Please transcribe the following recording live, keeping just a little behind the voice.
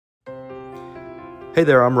Hey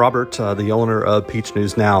there, I'm Robert, the owner of Peach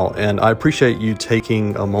News Now, and I appreciate you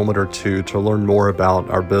taking a moment or two to learn more about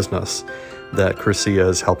our business that Chrisia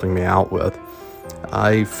is helping me out with.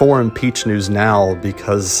 I formed Peach News Now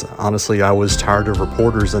because, honestly, I was tired of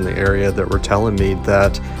reporters in the area that were telling me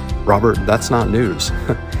that, Robert, that's not news.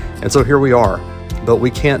 And so here we are, but we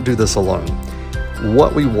can't do this alone.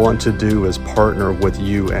 What we want to do is partner with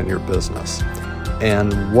you and your business.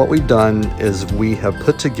 And what we've done is we have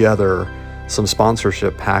put together some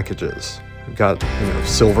sponsorship packages. We've got,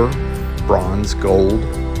 silver, bronze, gold,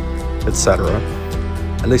 etc.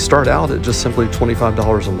 And they start out at just simply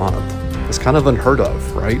 $25 a month. It's kind of unheard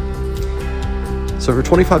of, right? So for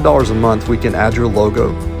 $25 a month, we can add your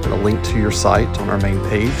logo and a link to your site on our main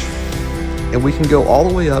page. And we can go all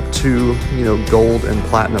the way up to, gold and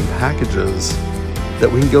platinum packages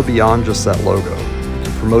that we can go beyond just that logo. You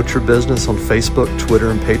can promote your business on Facebook, Twitter,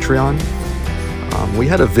 and Patreon. We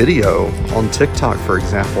had a video on TikTok, for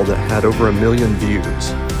example, that had over 1 million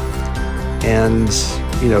views. And,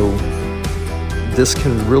 this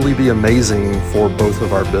can really be amazing for both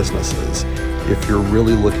of our businesses if you're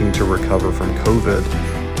really looking to recover from COVID,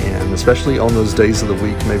 and especially on those days of the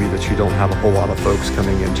week, maybe that you don't have a whole lot of folks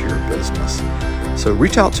coming into your business. So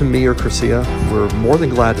reach out to me or Chrisia. We're more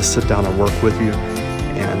than glad to sit down and work with you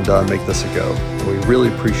and make this a go. We really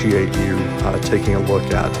appreciate you taking a look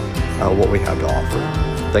at what we have to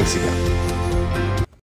offer. Thanks again.